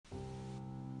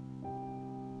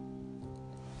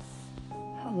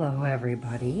Hello,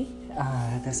 everybody.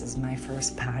 This is my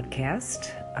first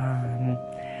podcast.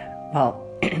 Well,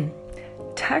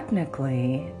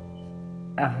 technically,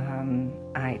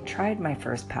 I tried my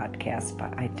first podcast,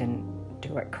 but I didn't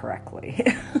do it correctly.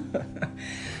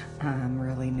 I'm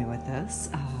really new at this.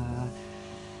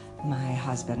 My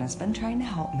husband has been trying to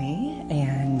help me,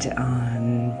 and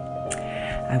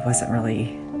I wasn't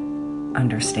really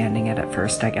understanding it at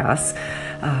first, I guess.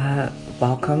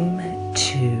 Welcome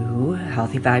to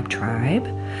Healthy Vibe Tribe.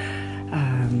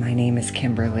 My name is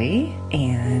Kimberly,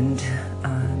 and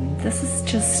this is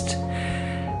just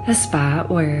a spot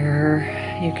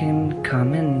where you can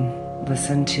come and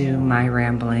listen to my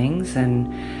ramblings, and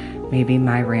maybe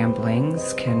my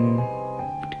ramblings can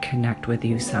connect with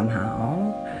you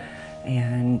somehow,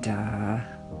 and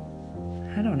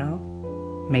I don't know,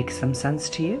 make some sense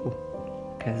to you,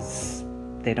 because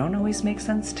they don't always make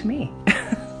sense to me.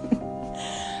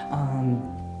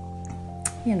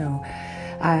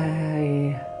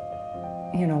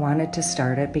 I wanted to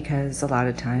start it because a lot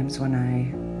of times when I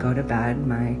go to bed,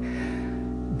 my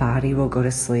body will go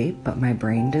to sleep, but my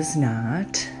brain does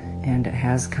not, and it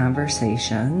has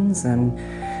conversations, and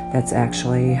that's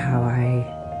actually how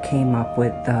I came up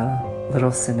with the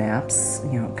little synapse,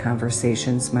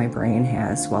 conversations my brain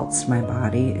has whilst my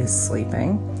body is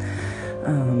sleeping.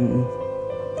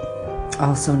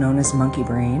 Also known as monkey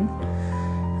brain.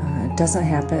 It doesn't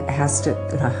happen, it has to,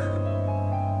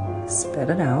 spit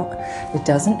it out. It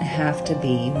doesn't have to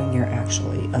be when you're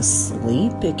actually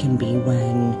asleep. It can be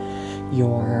when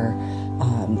you're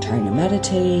trying to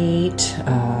meditate,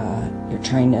 you're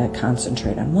trying to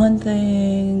concentrate on one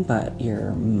thing, but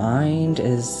your mind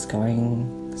is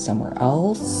going somewhere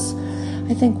else.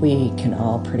 I think we can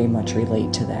all pretty much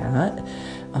relate to that.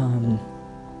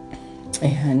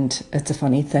 And it's a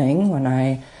funny thing, when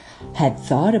I had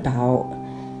thought about,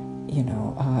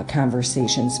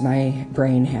 conversations my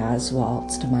brain has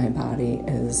whilst my body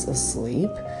is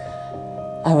asleep,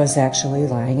 I was actually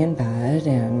lying in bed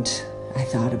and I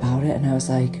thought about it, and I was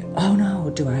like, oh no,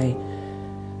 do I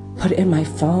put it in my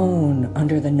phone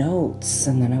under the notes?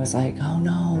 And then I was like, oh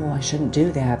no, I shouldn't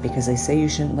do that, because they say you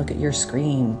shouldn't look at your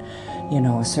screen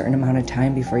a certain amount of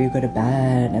time before you go to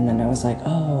bed. And then I was like,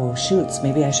 oh shoots,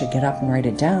 maybe I should get up and write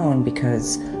it down,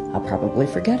 because I'll probably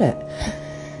forget it.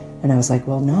 And I was like,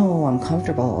 well, no, I'm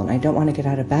comfortable and I don't want to get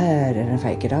out of bed, and if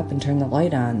I get up and turn the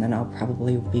light on, then I'll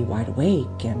probably be wide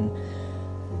awake. And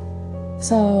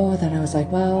so then I was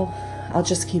like, well, I'll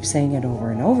just keep saying it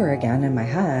over and over again in my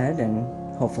head, and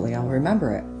hopefully I'll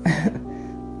remember it.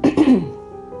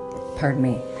 Pardon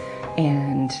me.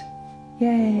 And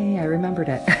yay, I remembered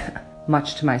it.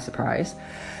 Much to my surprise,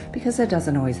 because it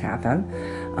doesn't always happen.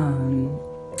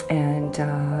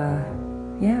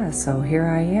 So here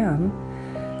I am,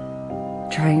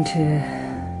 trying to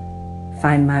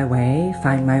find my way,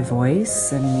 find my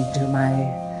voice, and do my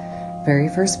very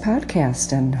first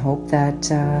podcast, and hope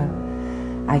that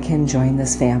I can join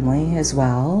this family as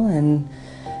well, and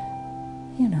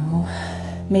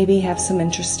maybe have some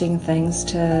interesting things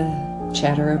to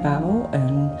chatter about,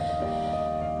 and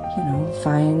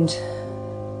find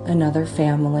another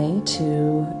family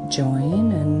to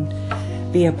join and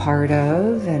be a part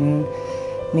of, and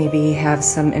maybe have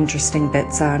some interesting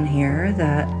bits on here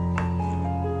that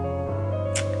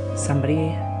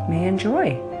somebody may enjoy.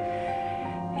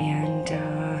 And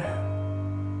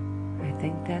I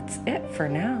think that's it for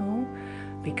now,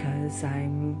 because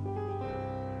I'm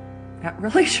not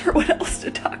really sure what else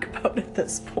to talk about at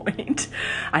this point.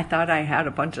 I thought I had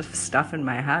a bunch of stuff in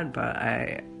my head, but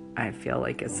I feel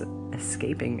like it's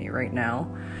escaping me right now.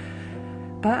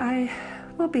 But I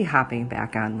will be hopping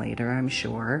back on later, I'm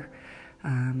sure.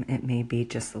 It may be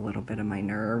just a little bit of my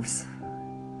nerves.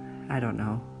 I don't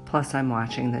know. Plus, I'm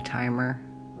watching the timer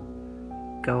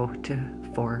go to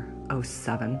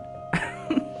 4:07.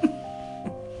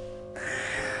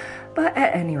 But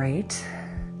at any rate,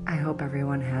 I hope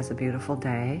everyone has a beautiful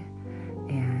day,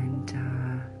 and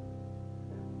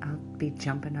I'll be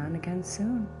jumping on again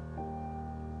soon.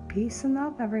 Peace and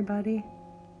love, everybody.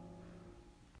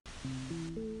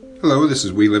 Hello, this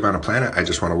is We Live on a Planet. I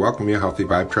just want to welcome you, Healthy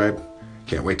Vibe Tribe.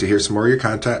 Can't wait to hear some more of your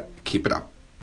content. Keep it up.